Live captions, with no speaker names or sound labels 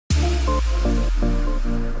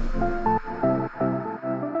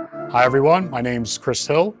Hi everyone, my name's Chris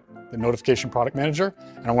Hill, the Notification Product Manager,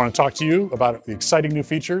 and I want to talk to you about the exciting new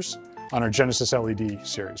features on our Genesis LED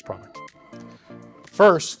series product.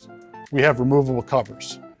 First, we have removable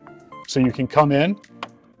covers. So you can come in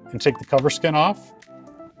and take the cover skin off,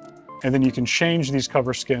 and then you can change these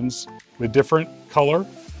cover skins with different color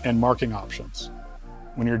and marking options.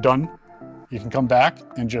 When you're done, you can come back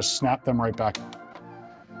and just snap them right back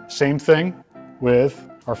on. Same thing with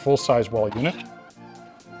our full-size wall unit.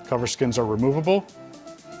 Cover skins are removable,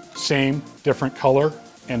 same different color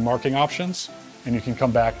and marking options, and you can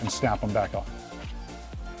come back and snap them back on.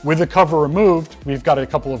 With the cover removed, we've got a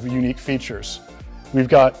couple of unique features. We've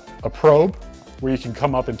got a probe where you can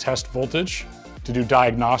come up and test voltage to do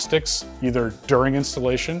diagnostics either during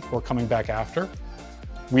installation or coming back after.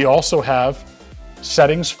 We also have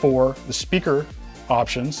settings for the speaker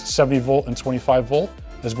options, 70 volt and 25 volt,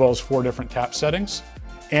 as well as 4 different tap settings.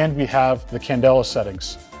 And we have the candela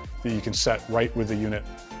settings that you can set right with the unit,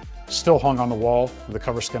 still hung on the wall with the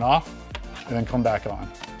cover skin off, and then come back on.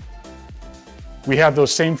 We have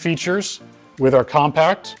those same features with our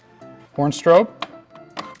compact horn strobe.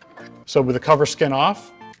 So with the cover skin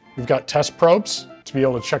off, we've got test probes to be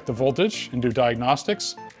able to check the voltage and do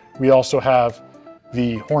diagnostics. We also have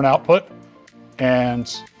the horn output and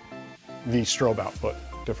the strobe output,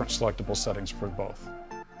 different selectable settings for both.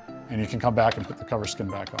 And you can come back and put the cover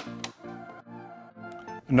skin back on.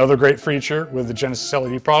 Another great feature with the Genesis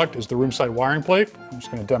LED product is the room side wiring plate. I'm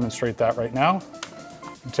just going to demonstrate that right now.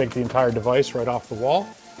 Take the entire device right off the wall.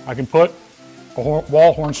 I can put a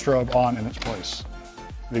wall horn strobe on in its place.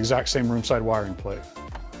 The exact same room side wiring plate.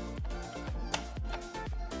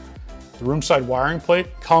 The room side wiring plate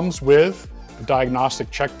comes with a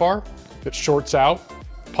diagnostic check bar that shorts out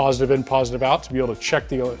positive in, positive out to be able to check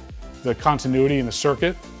the continuity in the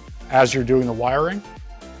circuit as you're doing the wiring.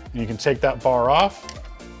 And you can take that bar off,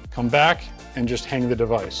 come back, and just hang the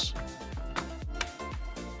device.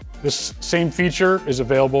 This same feature is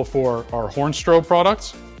available for our horn strobe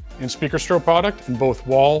product and speaker strobe product in both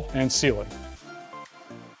wall and ceiling.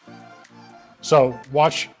 So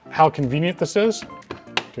watch how convenient this is.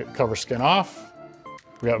 Get the cover skin off.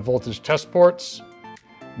 We got voltage test ports,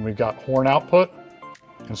 and we've got horn output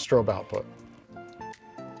and strobe output.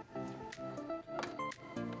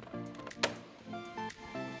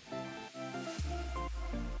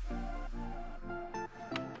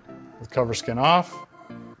 With cover skin off,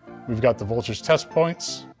 we've got the voltage test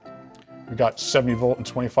points. We've got 70 volt and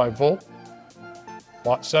 25 volt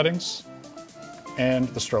watt settings and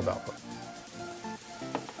the strobe output.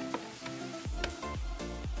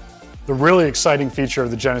 The really exciting feature of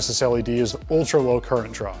the Genesis LED is the ultra low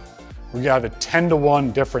current draw. We have a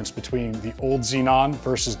 10-to-1 difference between the old Xenon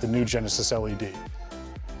versus the new Genesis LED.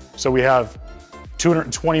 So we have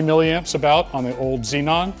 220 milliamps about on the old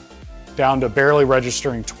Xenon, down to barely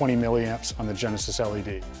registering 20 milliamps on the Genesis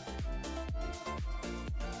LED.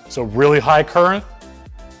 So really high current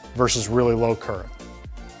versus really low current.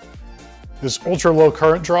 This ultra low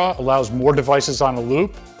current draw allows more devices on a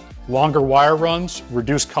loop, longer wire runs,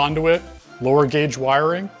 reduced conduit, lower gauge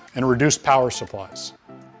wiring, and reduced power supplies.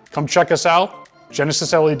 Come check us out,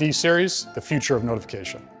 Genesis LED series, the future of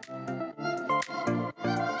notification.